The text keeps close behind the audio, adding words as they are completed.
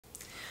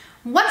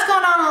What's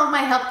going on, all of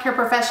my healthcare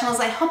professionals?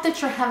 I hope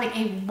that you're having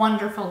a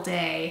wonderful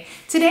day.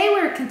 Today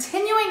we're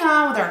continuing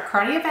on with our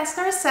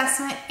cardiovascular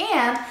assessment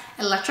and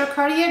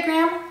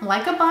electrocardiogram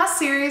like a boss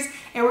series,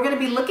 and we're going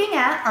to be looking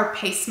at our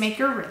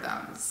pacemaker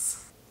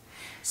rhythms.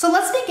 So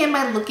let's begin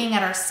by looking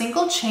at our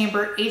single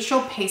chamber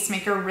atrial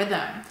pacemaker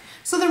rhythm.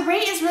 So the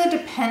rate is really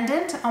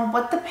dependent on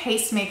what the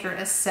pacemaker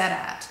is set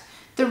at.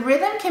 The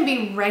rhythm can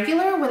be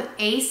regular with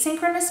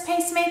asynchronous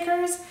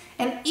pacemakers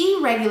and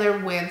irregular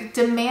with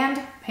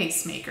demand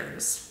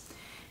pacemakers.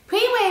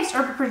 P waves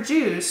are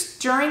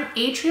produced during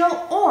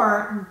atrial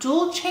or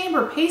dual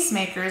chamber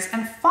pacemakers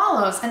and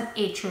follows an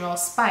atrial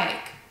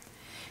spike.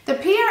 The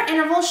PR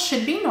interval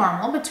should be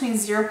normal between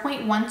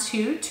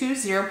 0.12 to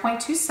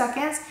 0.2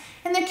 seconds,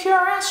 and the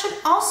QRS should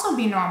also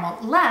be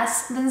normal,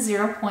 less than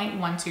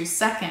 0.12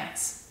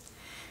 seconds.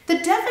 The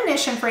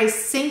definition for a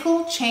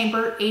single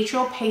chamber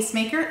atrial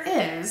pacemaker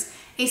is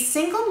a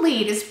single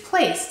lead is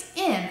placed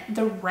in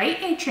the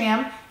right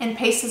atrium and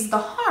paces the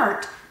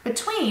heart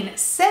between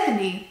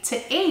 70 to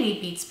 80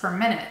 beats per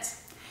minute.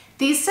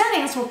 These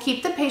settings will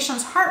keep the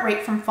patient's heart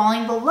rate from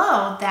falling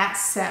below that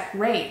set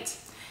rate.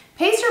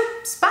 Pacer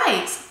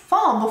spikes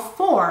fall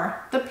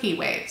before the P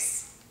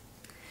waves.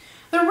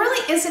 There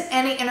really isn't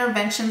any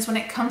interventions when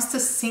it comes to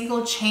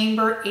single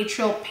chamber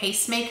atrial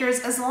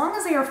pacemakers as long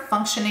as they are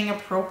functioning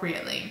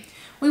appropriately.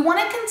 We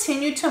want to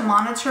continue to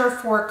monitor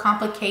for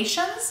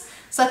complications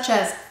such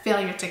as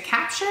failure to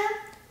capture,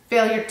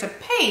 failure to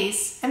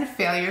pace, and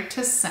failure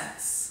to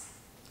sense.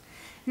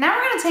 Now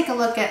we're going to take a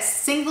look at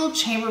single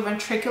chamber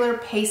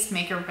ventricular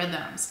pacemaker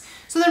rhythms.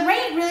 So the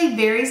rate really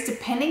varies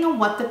depending on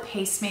what the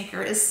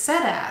pacemaker is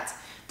set at.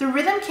 The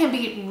rhythm can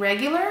be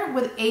regular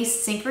with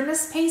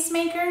asynchronous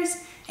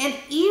pacemakers and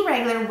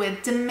irregular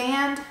with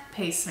demand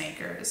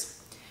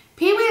pacemakers.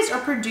 P waves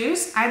are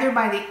produced either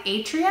by the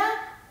atria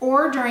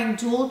or during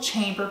dual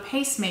chamber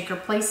pacemaker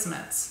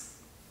placements.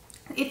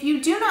 If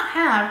you do not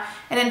have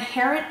an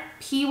inherent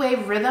P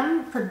wave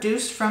rhythm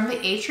produced from the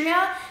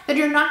atria, then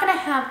you're not going to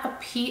have a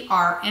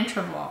PR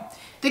interval.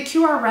 The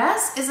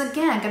QRS is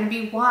again going to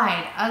be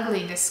wide,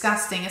 ugly,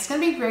 disgusting. It's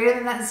going to be greater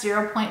than that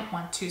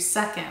 0.12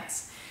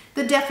 seconds.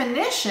 The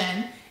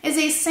definition is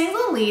a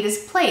single lead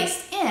is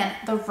placed in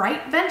the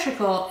right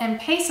ventricle and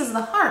paces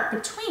the heart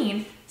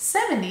between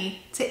 70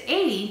 to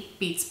 80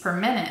 beats per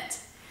minute.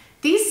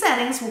 These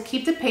settings will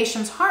keep the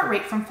patient's heart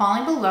rate from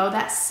falling below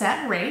that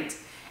set rate,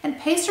 and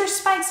pacer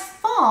spikes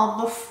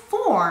fall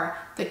before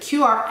the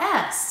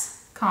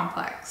QRS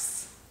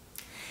complex.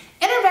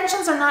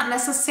 Interventions are not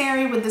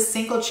necessary with the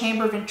single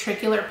chamber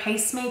ventricular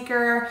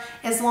pacemaker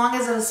as long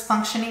as it is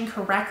functioning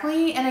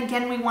correctly, and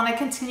again we want to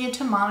continue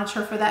to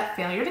monitor for that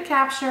failure to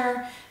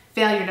capture,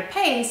 failure to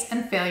pace,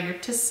 and failure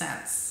to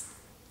sense.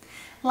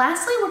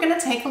 Lastly, we're going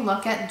to take a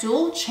look at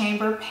dual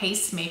chamber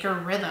pacemaker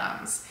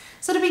rhythms.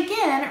 So to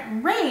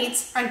begin,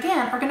 rates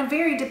again are going to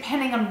vary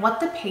depending on what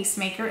the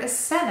pacemaker is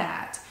set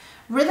at.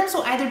 Rhythms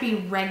will either be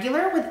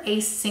regular with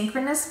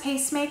asynchronous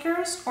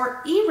pacemakers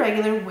or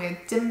irregular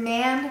with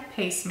demand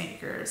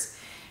pacemakers.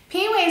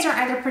 P waves are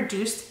either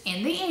produced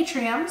in the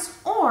atriums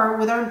or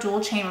with our dual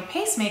chamber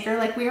pacemaker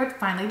like we are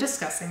finally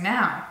discussing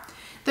now.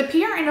 The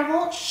PR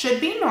interval should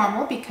be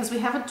normal because we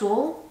have a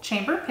dual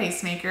chamber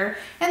pacemaker,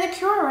 and the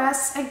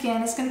QRS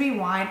again is going to be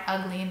wide,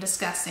 ugly, and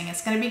disgusting.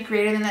 It's going to be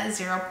greater than that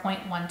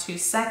 0.12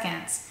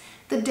 seconds.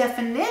 The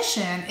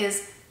definition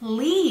is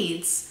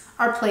leads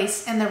are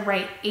placed in the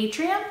right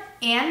atrium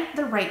and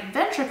the right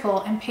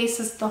ventricle and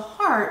paces the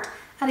heart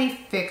at a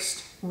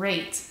fixed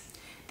rate.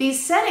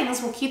 These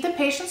settings will keep the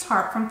patient's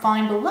heart from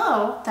falling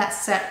below that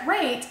set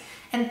rate,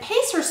 and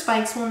pacer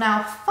spikes will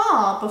now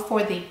fall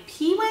before the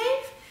P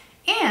wave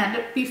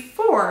and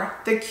before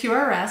the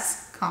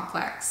QRS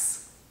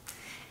complex.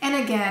 And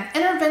again,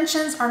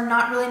 interventions are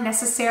not really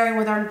necessary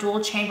with our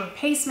dual chamber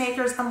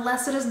pacemakers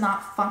unless it is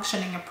not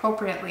functioning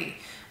appropriately.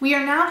 We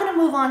are now going to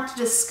move on to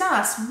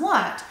discuss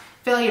what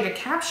failure to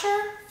capture,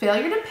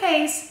 failure to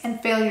pace,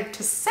 and failure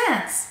to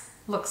sense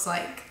looks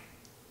like.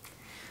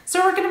 So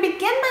we're going to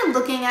begin by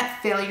looking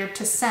at failure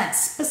to sense,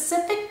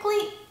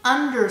 specifically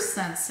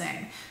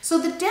undersensing. So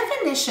the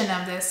definition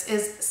of this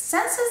is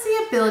sense is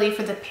the ability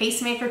for the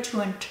pacemaker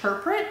to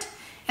interpret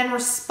and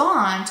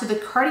respond to the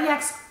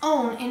cardiac's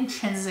own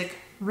intrinsic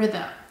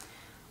rhythm.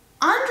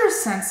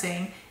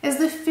 Undersensing is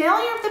the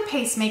failure of the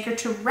pacemaker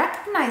to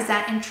recognize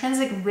that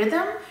intrinsic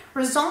rhythm,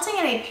 resulting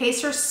in a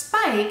pacer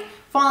spike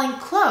falling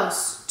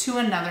close to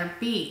another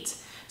beat.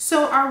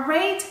 So our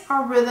rate,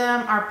 our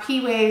rhythm, our P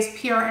waves,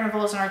 PR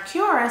intervals, and our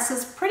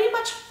QRSs pretty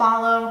much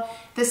follow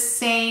the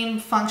same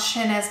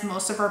function as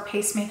most of our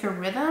pacemaker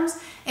rhythms,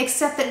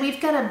 except that we've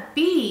got a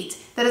beat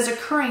that is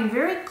occurring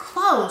very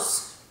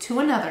close to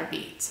another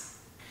beat.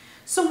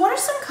 So what are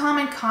some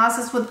common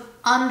causes with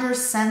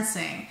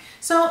undersensing?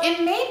 So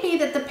it may be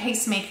that the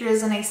pacemaker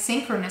is in a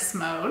synchronous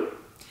mode.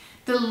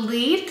 The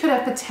lead could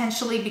have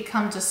potentially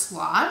become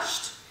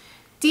dislodged,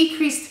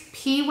 decreased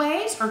P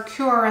waves or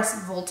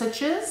QRS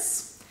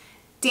voltages,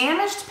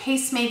 damaged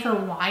pacemaker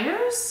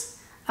wires,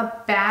 a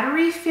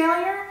battery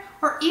failure,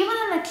 or even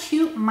an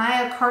acute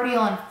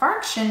myocardial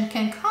infarction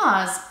can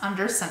cause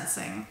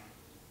undersensing.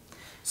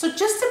 So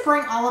just to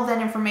bring all of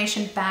that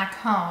information back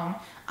home,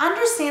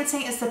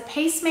 undersensing is the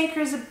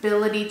pacemaker's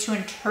ability to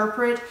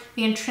interpret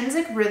the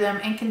intrinsic rhythm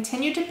and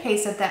continue to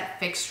pace at that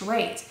fixed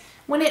rate.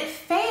 When it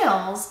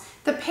fails,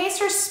 the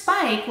pacer's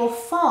spike will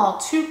fall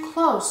too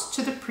close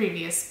to the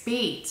previous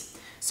beat.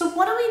 So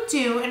what do we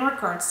do in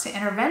regards to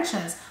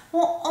interventions?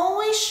 Well,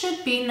 always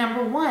should be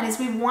number one is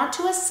we want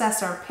to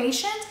assess our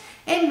patient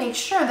and make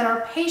sure that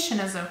our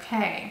patient is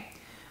okay.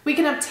 We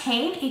can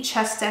obtain a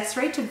chest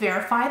x-ray to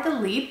verify the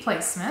lead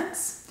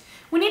placements.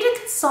 We need to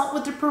consult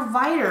with the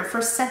provider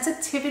for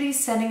sensitivity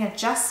setting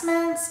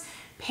adjustments,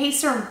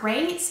 pacer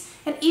rates,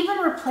 and even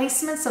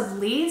replacements of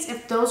leads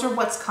if those are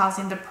what's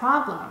causing the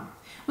problem.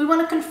 We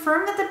want to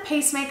confirm that the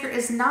pacemaker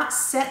is not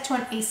set to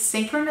an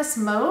asynchronous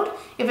mode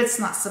if it's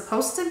not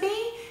supposed to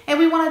be, and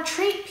we want to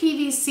treat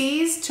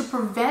PVCs to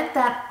prevent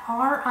that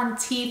R on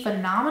T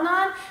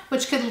phenomenon,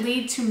 which could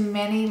lead to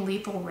many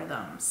lethal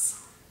rhythms.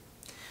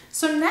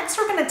 So next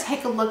we're going to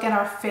take a look at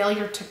our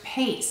failure to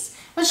pace,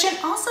 which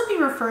can also be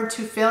referred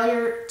to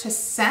failure to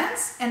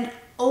sense and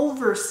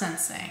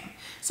oversensing.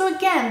 So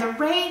again, the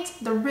rate,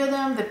 the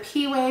rhythm, the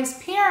P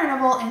waves, PR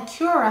interval, and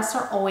QRS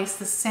are always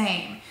the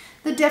same.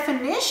 The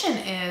definition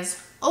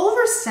is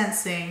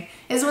oversensing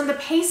is when the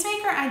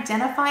pacemaker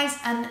identifies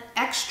an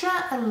extra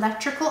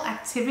electrical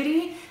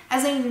activity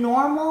as a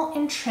normal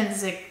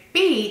intrinsic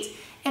beat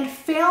and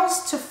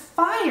fails to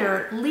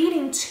fire,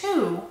 leading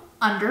to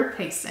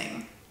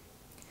underpacing.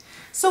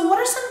 So what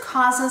are some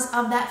causes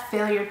of that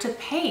failure to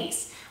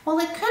pace? Well,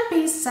 it could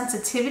be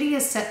sensitivity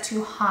is set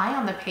too high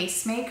on the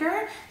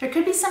pacemaker. There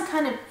could be some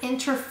kind of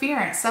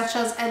interference, such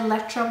as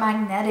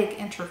electromagnetic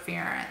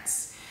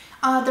interference.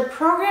 The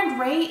programmed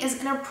rate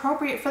is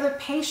inappropriate for the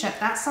patient.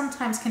 That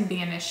sometimes can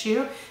be an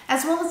issue,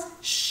 as well as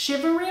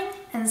shivering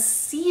and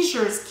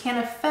seizures can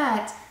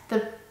affect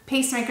the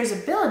pacemaker's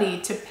ability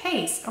to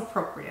pace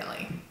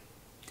appropriately.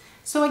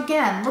 So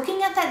again,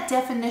 looking at that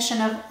definition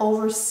of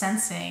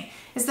oversensing,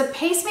 is the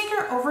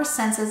pacemaker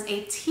oversenses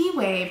a T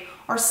wave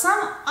or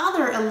some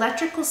other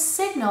electrical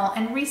signal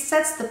and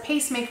resets the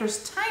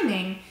pacemaker's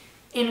timing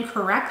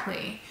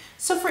incorrectly.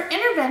 So for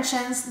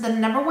interventions, the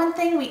number one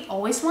thing we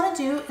always want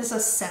to do is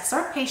assess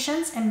our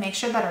patients and make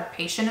sure that our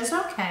patient is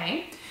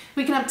okay.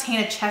 We can obtain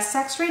a chest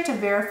x-ray to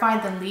verify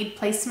the lead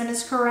placement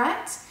is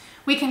correct.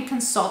 We can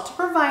consult a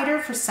provider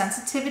for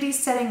sensitivity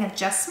setting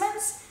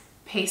adjustments,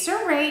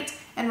 pacer rate,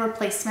 and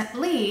replacement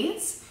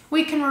leads.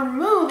 We can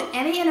remove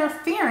any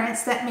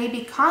interference that may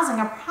be causing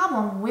a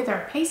problem with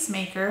our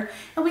pacemaker,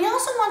 and we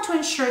also want to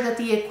ensure that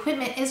the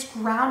equipment is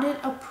grounded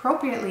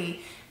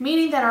appropriately,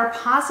 meaning that our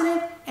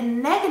positive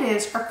and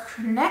negatives are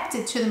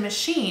connected to the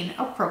machine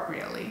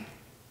appropriately.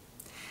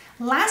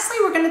 Lastly,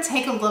 we're going to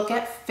take a look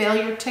at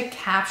failure to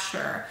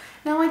capture.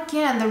 Now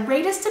again, the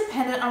rate is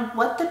dependent on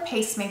what the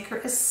pacemaker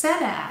is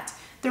set at.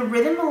 The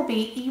rhythm will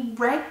be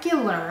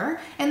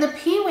irregular, and the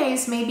P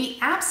waves may be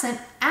absent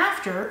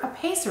after a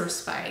pacer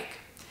spike.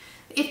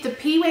 If the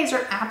P waves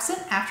are absent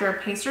after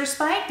a pacer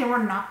spike, then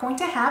we're not going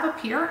to have a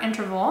PR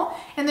interval,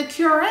 and the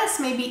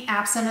QRS may be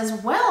absent as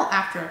well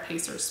after a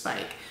pacer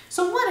spike.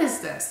 So what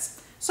is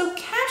this? So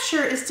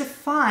capture is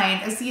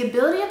defined as the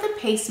ability of the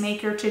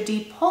pacemaker to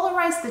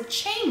depolarize the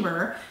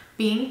chamber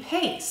being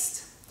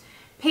paced.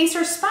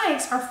 Pacer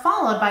spikes are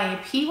followed by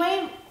a P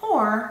wave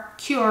or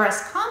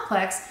QRS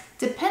complex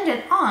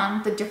dependent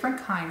on the different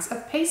kinds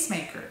of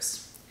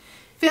pacemakers.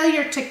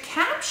 Failure to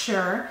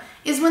capture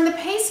is when the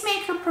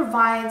pacemaker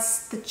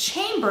provides the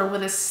chamber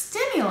with a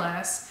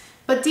stimulus,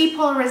 but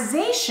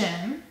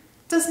depolarization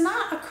does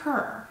not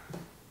occur.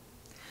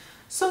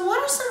 So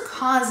what are some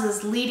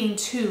causes leading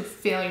to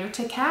failure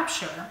to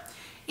capture?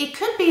 It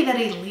could be that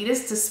a lead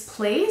is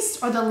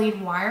displaced or the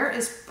lead wire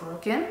is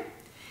broken.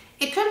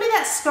 It could be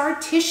that scar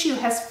tissue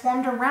has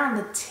formed around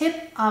the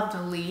tip of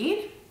the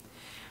lead.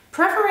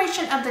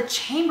 Perforation of the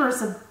chamber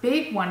is a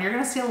big one. You're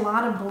going to see a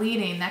lot of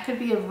bleeding. That could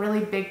be a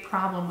really big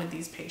problem with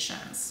these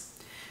patients.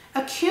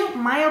 Acute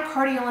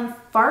myocardial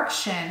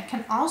infarction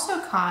can also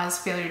cause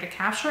failure to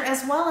capture,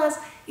 as well as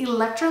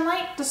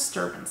electrolyte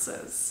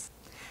disturbances.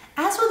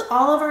 As with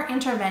all of our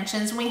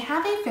interventions, when we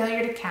have a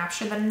failure to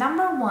capture, the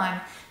number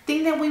one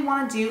thing that we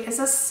want to do is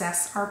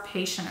assess our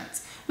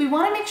patients. We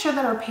want to make sure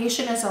that our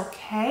patient is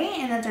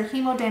okay and that they're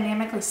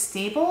hemodynamically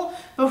stable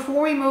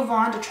before we move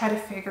on to try to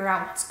figure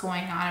out what's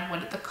going on and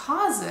what the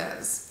cause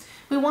is.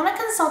 We want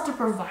to consult a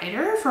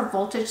provider for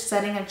voltage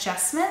setting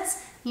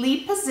adjustments,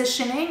 lead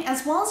positioning,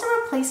 as well as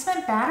a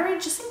replacement battery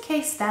just in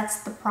case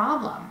that's the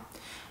problem.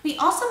 We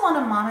also want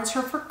to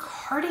monitor for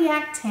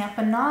cardiac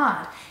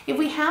tamponade. If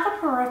we have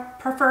a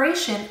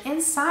perforation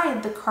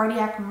inside the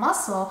cardiac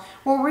muscle,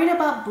 we're worried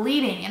about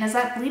bleeding, and as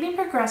that bleeding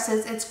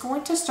progresses, it's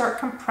going to start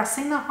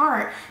compressing the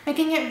heart,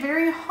 making it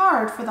very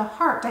hard for the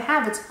heart to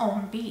have its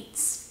own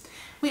beats.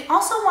 We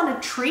also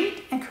want to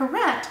treat and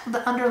correct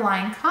the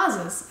underlying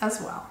causes as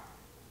well.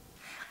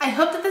 I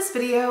hope that this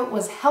video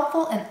was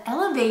helpful in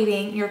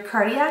elevating your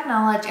cardiac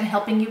knowledge and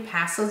helping you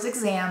pass those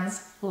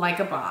exams like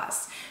a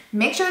boss.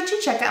 Make sure that you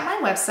check out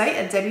my website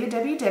at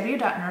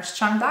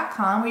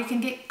www.nursecheung.com, where you can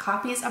get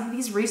copies of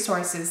these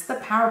resources, the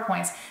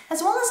PowerPoints,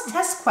 as well as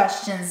test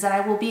questions that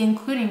I will be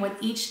including with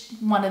each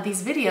one of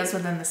these videos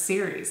within the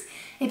series.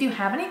 If you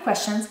have any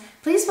questions,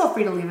 please feel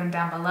free to leave them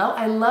down below.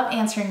 I love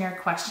answering your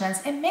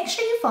questions, and make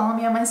sure you follow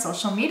me on my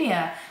social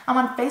media. I'm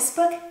on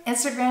Facebook,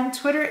 Instagram,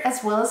 Twitter,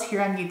 as well as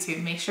here on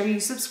YouTube. Make sure you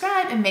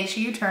subscribe and make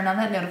sure you turn on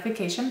that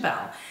notification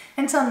bell.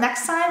 Until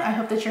next time, I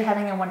hope that you're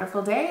having a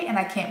wonderful day, and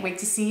I can't wait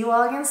to see you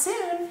all again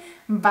soon.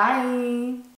 Bye!